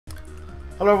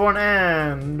Hello everyone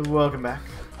and welcome back.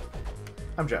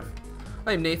 I'm Jeff.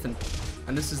 I'm Nathan,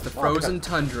 and this is the frozen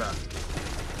tundra.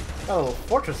 Got a little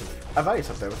fortress of ice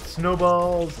up there with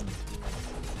snowballs and...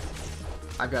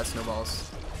 I've got snowballs.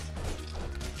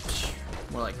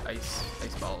 More like ice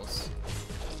balls.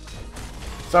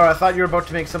 Sorry, I thought you were about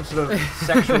to make some sort of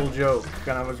sexual joke,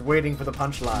 and I was waiting for the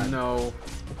punchline. No.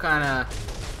 What kind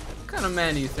of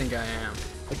man do you think I am?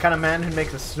 The kind of man who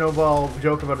makes a snowball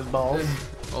joke about his balls.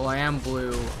 Well, I am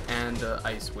blue and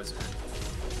ice wizard.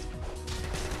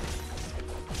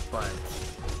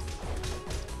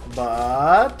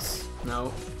 But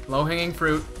no, low-hanging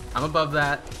fruit. I'm above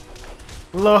that.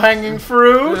 Low-hanging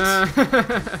fruit.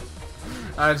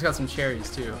 I just got some cherries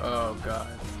too. Oh god.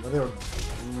 Well, they were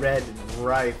red and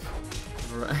ripe.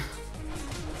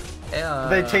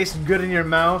 They tasted good in your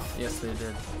mouth. Yes, they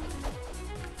did.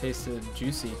 Tasted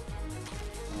juicy.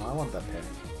 Oh, I want that pear.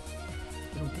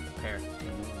 You don't get the pear.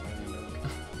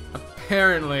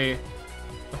 Apparently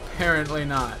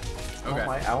not. Okay.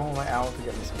 I want my owl to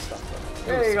get me some stuff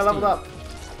though. Hey, you got leveled up.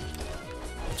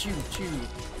 Chew.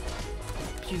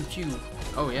 Pew.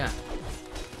 Oh yeah.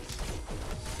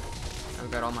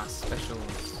 I've got all my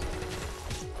specials.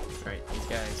 Alright, these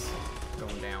guys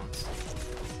going down.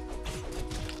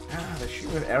 Ah, they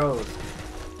shoot with arrows.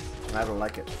 And I don't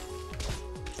like it.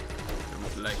 I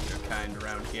don't like your kind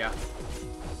around here.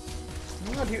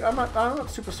 I'm not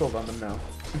super sold on them now.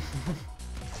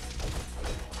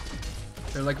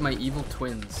 They're like my evil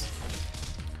twins.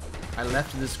 I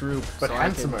left this group but so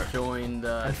handsomer. I could join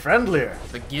and friendlier.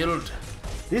 The guild.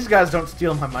 These guys don't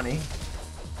steal my money.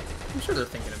 I'm sure they're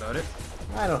thinking about it.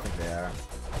 I don't think they are.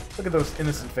 Look at those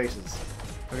innocent faces.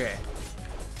 Okay.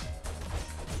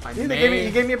 You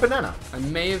gave me a banana. I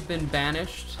may have been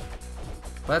banished,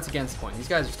 but that's against the point. These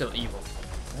guys are still evil.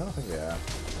 I don't think they are. I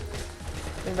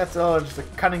think that's all just a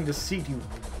cunning deceit you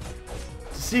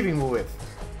deceiving me with.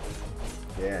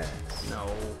 Yes.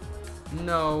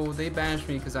 No, they banished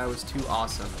me because I was too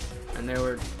awesome, and they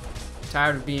were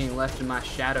tired of being left in my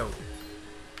shadow.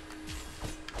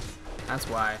 That's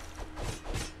why.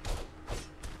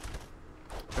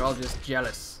 They're all just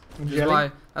jealous.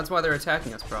 That's why they're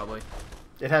attacking us, probably.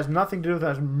 It has nothing to do with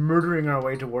us murdering our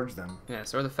way towards them.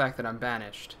 Yes, or the fact that I'm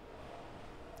banished.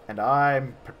 And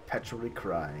I'm perpetually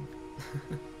crying.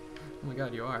 Oh my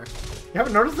god, you are. You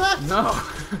haven't noticed that? No. I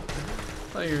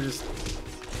thought you were just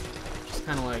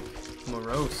kind of like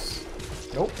morose.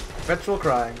 Nope. Perpetual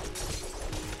crying.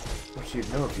 Which you'd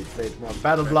know if you played more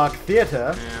Battle Block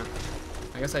Theater. Yeah.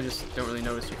 I guess I just don't really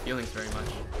notice your feelings very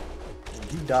much.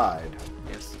 You died.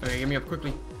 Yes. Okay, get me up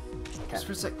quickly. Just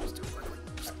for a sec. Just do it quickly.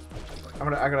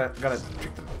 I gotta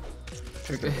trick them.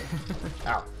 Trick them.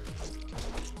 Ow.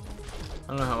 I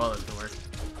don't know how well it's gonna work.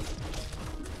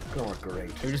 It's gonna work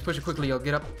great. Maybe just push it quickly, I'll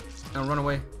get up and run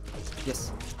away.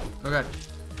 Yes. Oh god.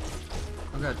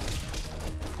 Oh god.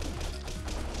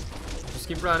 Just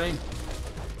keep running.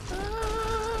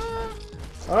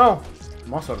 Oh no!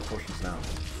 I'm also out of potions now.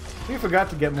 We forgot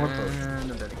to get more potions. I'm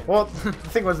dead again. Well, the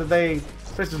thing was that this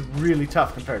was really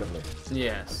tough comparatively.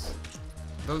 Yes.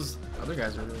 Those other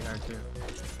guys are really hard too.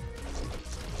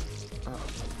 Oh.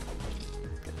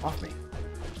 Get off me.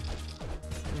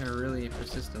 They're really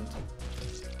persistent.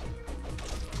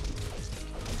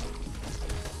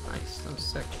 Nice. That was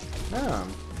sick. Yeah,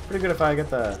 pretty good if I get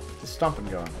the stomping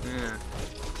going. Yeah.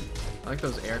 I like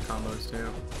those air combos too.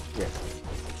 Yeah.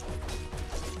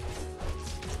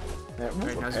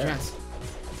 Alright, now's your chance.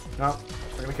 No,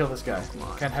 we're gonna kill this guy. Come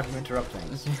on. Can't have him interrupt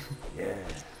things. Yes.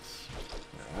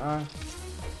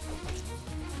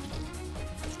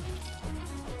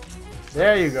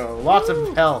 There you go. Lots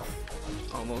of health.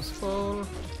 Almost full.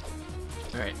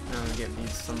 Alright, now I'm gonna get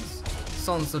these sons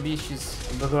of bitches.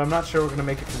 Although I'm not sure we're gonna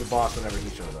make it to the boss whenever he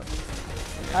shows up.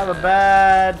 I have a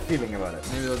bad feeling about it.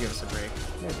 Maybe they'll give us a break.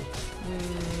 Maybe.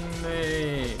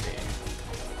 Maybe.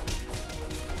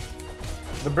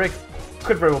 The break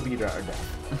could very well be our death.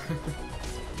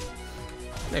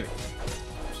 Maybe.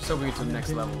 Just hope we get to the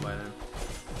next level by then.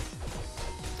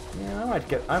 Yeah,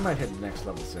 I might hit the next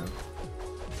level soon. You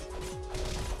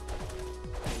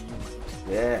might.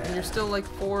 Yeah. And you're still like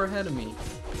 4 ahead of me.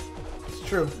 It's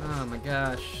true. Oh my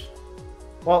gosh.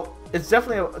 Well, it's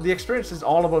definitely the experience is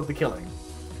all about the killing,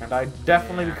 and I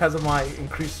definitely, because of my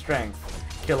increased strength,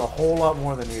 kill a whole lot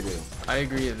more than you do. I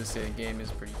agree that this game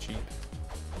is pretty cheap.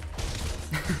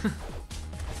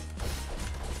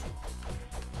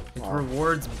 It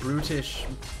rewards brutish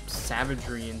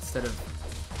savagery instead of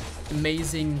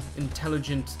amazing,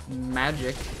 intelligent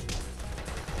magic.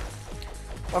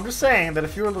 I'm just saying that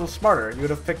if you were a little smarter, you would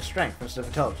have picked strength instead of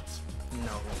intelligence.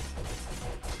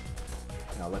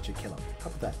 No. and I'll let you kill him. How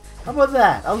about that? How about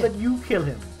that? I'll let you kill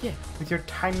him. Yeah. With your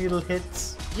tiny little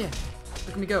hits. Yeah.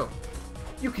 Look at me go.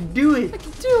 You can do it. I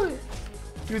can do it.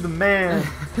 You're the man.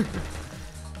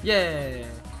 Yeah.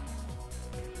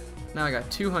 Now I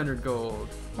got 200 gold.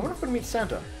 I wonder if we're gonna meet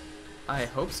Santa. I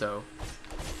hope so.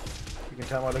 You can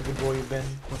tell what a good boy you've been.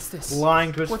 What's this?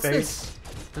 Lying to his What's face. this?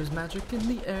 There's magic in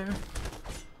the air.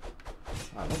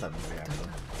 I love that movie actually.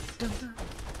 Dun, dun, dun.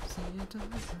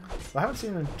 I haven't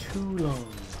seen it in too long.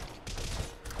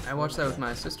 I watched that with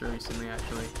my sister recently,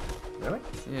 actually. Really?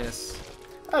 Yes.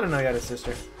 I didn't know you had a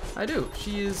sister. I do.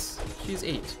 She is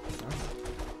 8.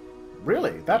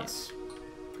 Really? That's...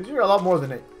 Because you're a lot more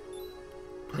than 8.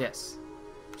 Yes.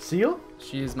 Seal?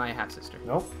 She is my half sister.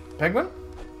 Nope. Penguin?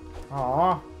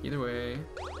 Aww. Either way.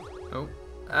 Oh.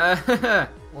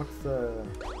 What's the...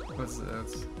 What's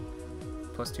that's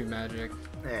 +2 magic.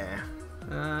 Yeah.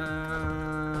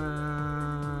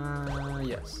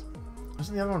 Yes.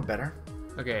 Isn't the other one better?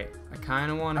 Okay, I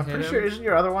kind of want to I'm hit pretty him. sure, isn't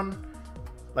your other one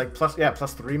like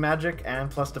 +3 magic and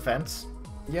plus defense?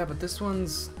 Yeah, but this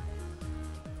one's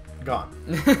Gone.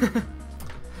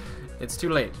 it's too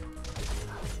late.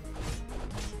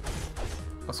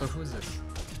 Also, who is this?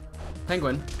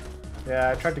 Penguin. Yeah,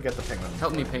 I tried to get the penguin.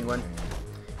 Help me, Penguin.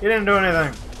 He didn't do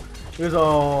anything. He was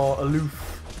all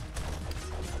aloof.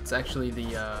 It's actually the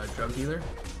drug dealer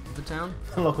of the town.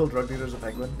 The local drug dealer's a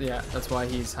penguin. Yeah, that's why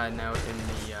he's hiding out in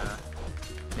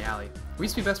the alley. We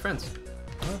used to be best friends.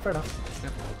 Oh, fair enough.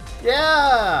 Yep.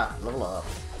 Yeah! Level up.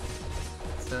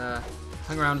 It's,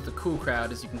 hung around with the cool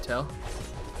crowd, as you can tell.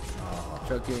 Oh,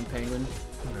 Drug dealing penguin.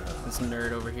 no. This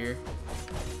nerd over here.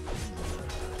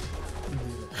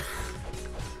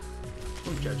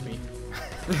 Don't judge me.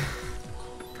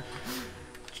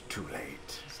 It's too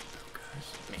late.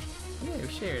 Yeah, we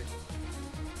shared.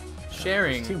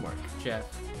 Sharing, It's teamwork. Jeff,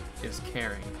 is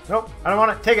caring. Nope, I don't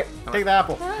want it. Take it. Oh. Take the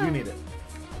apple. Ah. You need it.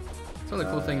 It's one of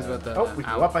the cool things about the Oh, we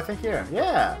can go owl. up, I think, here.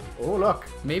 Yeah. Oh, look.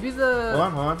 Maybe the Hold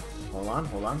on, hold on. Hold on,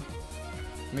 hold on.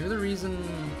 maybe the reason.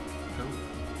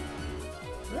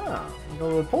 Oh, Yeah. Like a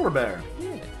little polar bear.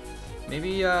 yeah.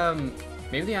 Maybe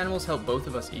maybe the animals help both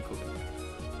of us equally.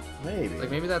 Maybe. Like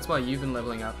maybe that's why you've been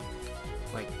leveling up,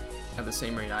 like at the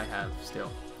same rate I have still.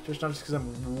 Just not just because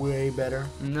I'm way better.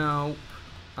 No,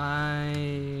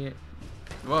 I.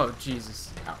 Whoa,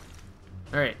 Jesus. Ow.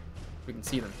 All right, we can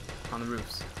see them on the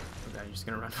roofs. Oh god, you're just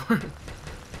gonna run for it.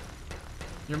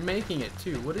 You're making it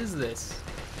too. What is this?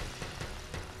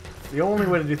 The only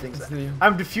way to do things. It's the-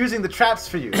 I'm diffusing the traps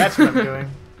for you. That's what I'm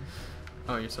doing.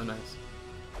 Oh, you're so nice.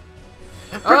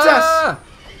 Princess! Ah!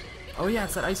 Oh yeah,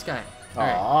 it's that ice guy. All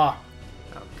right. Aww.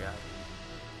 Oh god.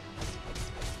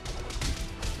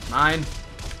 Mine.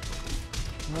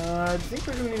 I think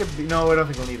we're gonna need a beaky. No, I don't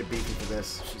think we'll need a beaky for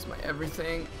this. She's my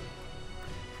everything.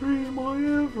 She's my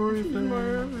everything.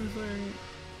 everything.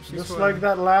 She's Just what like I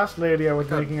that last lady I was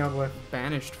got making out with.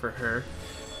 banished for her.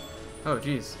 Oh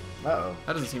jeez. Uh-oh.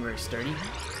 That doesn't seem very sturdy.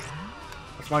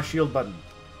 That's my shield button.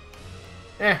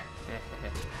 Eh.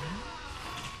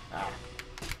 Ah.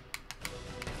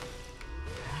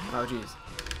 Oh jeez.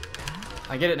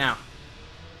 I get it now.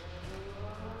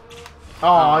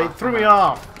 Oh, he threw me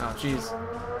off. Oh jeez.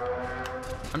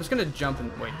 I'm just gonna jump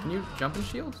and wait. Can you jump and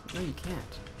shield? No, you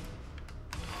can't.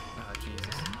 Oh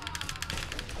Jesus.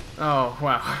 Oh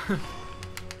wow.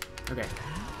 Okay.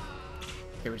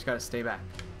 Okay, we just gotta stay back.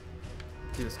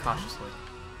 Do this cautiously.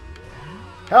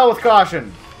 Hell with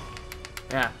caution.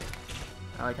 Yeah.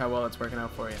 I like how well it's working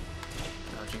out for you.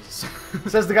 Oh Jesus.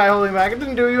 Says the guy holding back. It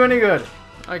didn't do you any good.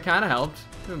 I kind of helped.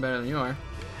 Doing better than you are.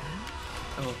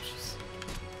 Oh jeez.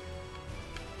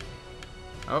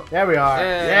 Oh. There we are.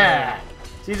 Yeah. Yeah.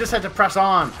 So you just had to press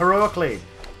on heroically.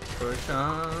 Push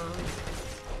on.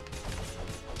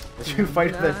 As you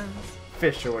fight the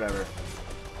fish or whatever.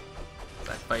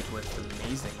 That fight was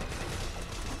amazing.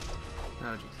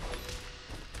 Oh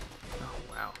jeez. Oh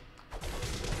wow.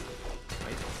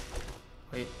 Wait.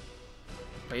 Wait.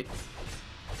 Wait.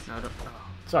 No, don't. Oh,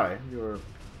 Sorry, you were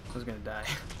I was gonna die.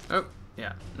 Oh,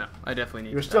 yeah. No, I definitely need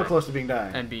you were to still die close to being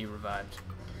dying. and be revived.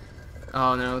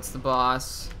 Oh no, it's the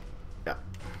boss. Yeah.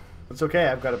 It's okay,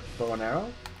 I've got a bow and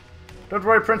arrow. Don't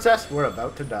worry, princess, we're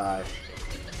about to die.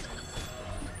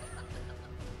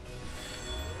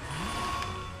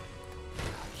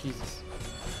 Jesus.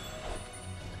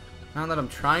 Now that I'm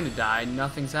trying to die,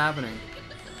 nothing's happening.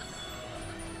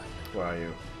 Where are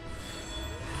you?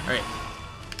 Alright.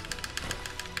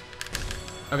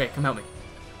 Okay, come help me.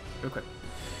 Real quick.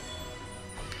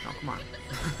 Oh, come on.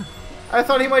 I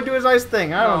thought he might do his ice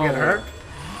thing. I don't get No. hurt.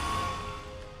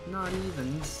 Not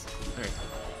evens. Alright.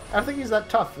 I don't think he's that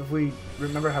tough if we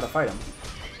remember how to fight him.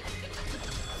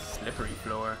 Slippery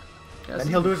floor. Yeah, Then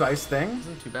he'll do his ice thing.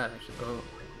 Isn't too bad actually. Oh,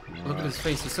 look at his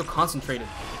face. He's so concentrated.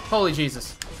 Holy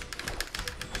Jesus.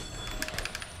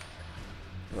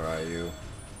 Where are you?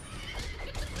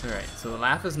 All right. So the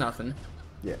laugh is nothing.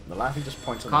 Yeah, the laughing just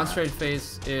points on Concentrated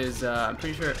face is. I'm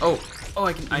pretty sure. Oh,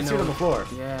 I can. I I see know. it on the floor.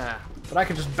 Yeah. But I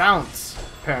can just bounce,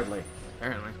 apparently.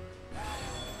 Apparently.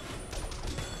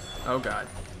 Oh god.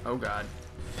 Oh god.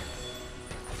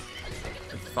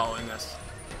 It's following us.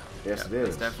 Yes, Yeah, it is.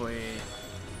 it's definitely.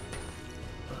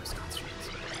 Oh, it's concentrated.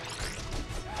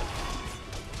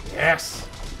 Yes!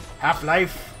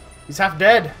 Half-life! He's half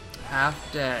dead!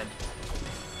 Half dead.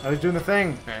 Oh, he's doing the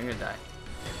thing. Alright, I'm gonna die.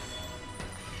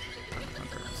 On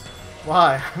purpose.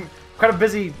 Why? I'm kind of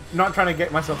busy not trying to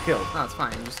get myself killed. No, it's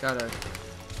fine. You just gotta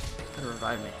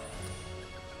revive me.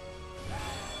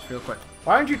 Just real quick.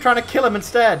 Why aren't you trying to kill him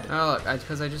instead? Oh, look,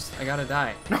 because I gotta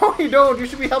die. No, you don't. You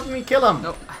should be helping me kill him.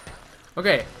 Nope.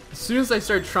 Okay, as soon as I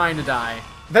start trying to die.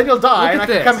 Then you'll die, Look and I at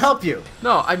can this. come help you.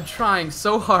 No, I'm trying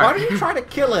so hard. Why don't you try to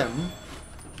kill him?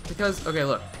 Because, okay,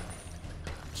 look.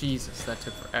 Jesus, that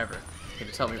took forever. Okay,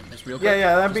 just help me, just real quick.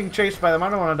 Yeah, I'm being chased by them. I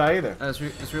don't want to die either.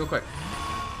 Just real quick.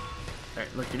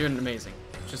 Alright, look, you're doing amazing.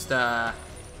 Just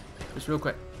real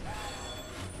quick.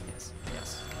 Yes.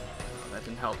 Oh, that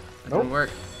didn't help. That Nope. didn't work.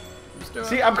 Just do it.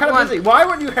 See, I'm kind of busy. Why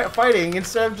weren't you fighting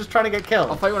instead of just trying to get killed?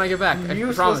 I'll fight when I get back. I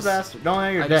Useless promise. bastard. No,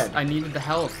 you're dead. I needed the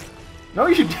health. No,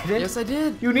 you didn't. Yes, I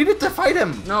did. You needed to fight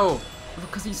him. No,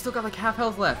 because he's still got like half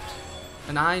health left.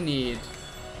 And I need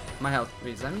my health.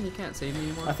 Wait, does that mean you can't save me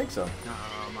anymore? I think so.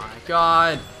 Oh my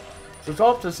god. So it's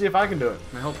all up to see if I can do it.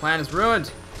 My whole plan is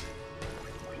ruined.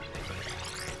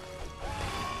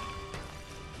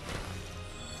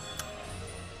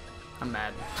 I'm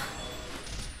mad.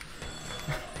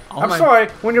 I'm sorry.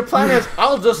 When your plan is,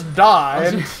 I'll just die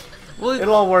and Well,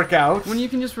 it'll all work out. when you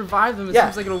can just revive them, it Yeah.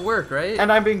 seems like it'll work, right?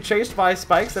 And I'm being chased by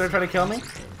spikes that are trying to kill me.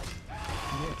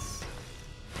 Yes.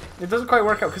 It doesn't quite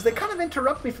work out because they kind of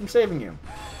interrupt me from saving you.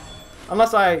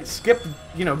 Unless I skip,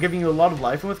 giving you a lot of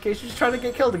life, in which case you just try to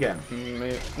get killed again.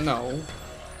 No.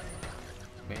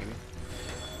 Maybe.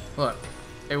 Look,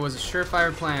 it was a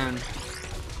surefire plan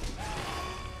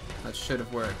that should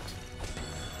have worked.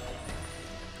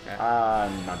 Yeah.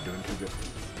 I'm not doing too good.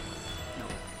 No.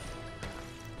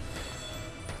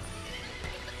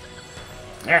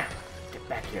 Yeah, get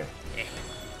back here.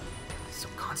 So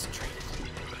concentrated.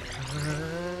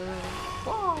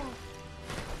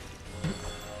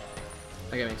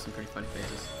 I gotta make some pretty funny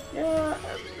faces. Yeah,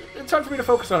 it's hard for me to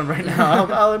focus on him right now,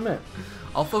 I'll admit.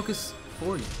 I'll focus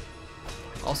for you.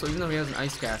 Also, even though he has an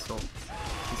ice castle,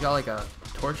 he's got like a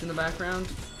torch in the background.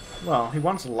 Well, he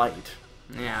wants light.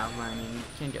 Yeah, I mean, you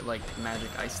can't get like magic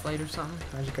ice light or something.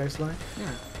 Magic ice light?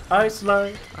 Yeah. Ice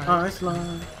light, Ice ice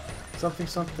light. Something,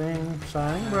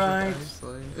 shining bright. Magic ice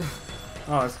light.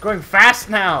 Oh, it's going fast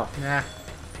now. Nah.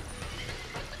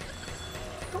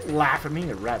 Don't laugh at me,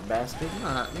 you rat bastard.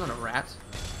 I'm not a rat.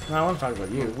 No, I want to talk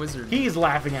about you. I'm a wizard. He's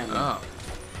laughing at me. Oh.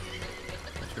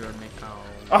 I should have made. Oh.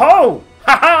 Oh!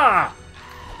 Ha ha!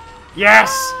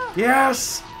 Yes!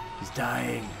 Yes! He's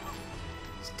dying.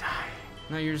 He's dying.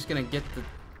 Now you're just gonna get the.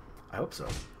 I hope so.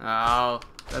 Oh,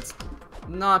 that's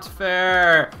not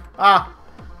fair. Ah!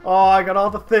 Oh, I got all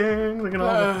the things. I got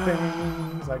all the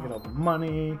things. I get all the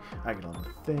money. I get all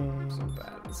the things. So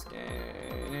bad at this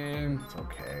game. It's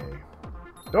okay.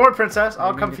 Don't worry, princess.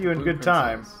 I'll Maybe come get for you the in blue good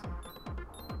time. princess.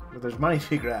 But there's money to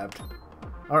be grabbed.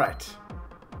 Alright.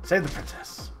 Save the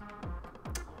princess.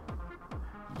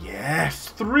 Yes!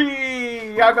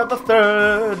 3! I got the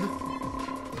 3rd!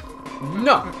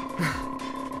 No.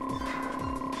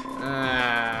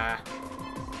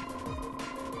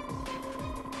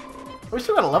 We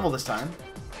still got a level this time.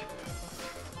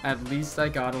 At least I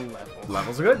got a level.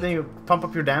 Levels are good. Then you pump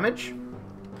up your damage.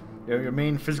 Your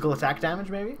main physical attack damage,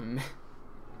 maybe?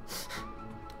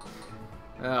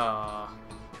 Oh.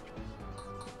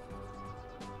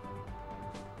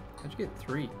 How'd you get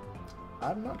 3?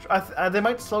 I'm not sure. They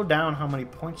might slow down how many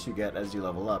points you get as you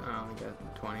level up. Oh, I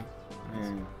got 20.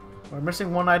 Yeah. We're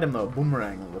missing one item, though.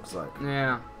 Boomerang, it looks like.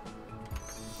 Yeah.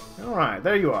 Alright,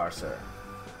 there you are, sir.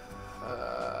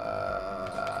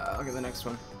 I'll get the next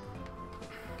one.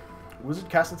 Wizard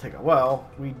Castle Takeout. Well,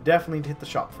 we definitely need to hit the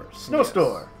shop first. Snow Yes.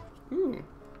 Store! Ooh.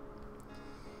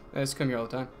 I just come here all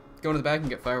the time. Go into the back and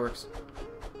get fireworks.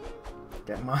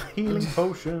 Get my healing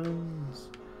potions.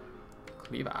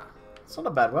 Cleaver. It's not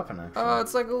a bad weapon, actually. Oh,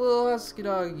 it's like a little husky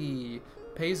doggy.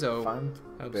 Peso Find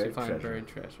helps buried you find treasure. buried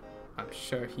treasure. I'm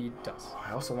sure he does. Oh,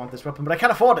 I also want this weapon, but I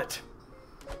can't afford it!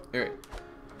 Alright.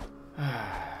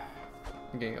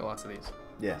 I'm gonna get lots of these.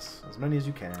 Yes, as many as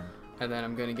you can. And then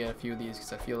I'm gonna get a few of these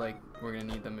because I feel like we're gonna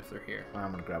need them if they're here. I'm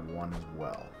gonna grab one as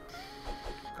well.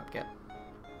 Cupcat.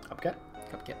 Upcat?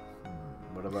 Cupcat.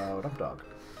 What about Updog?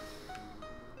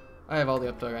 I have all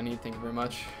the Updog I need, thank you very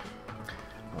much.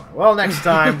 Alright, well, next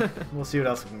time, we'll see what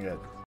else we can get.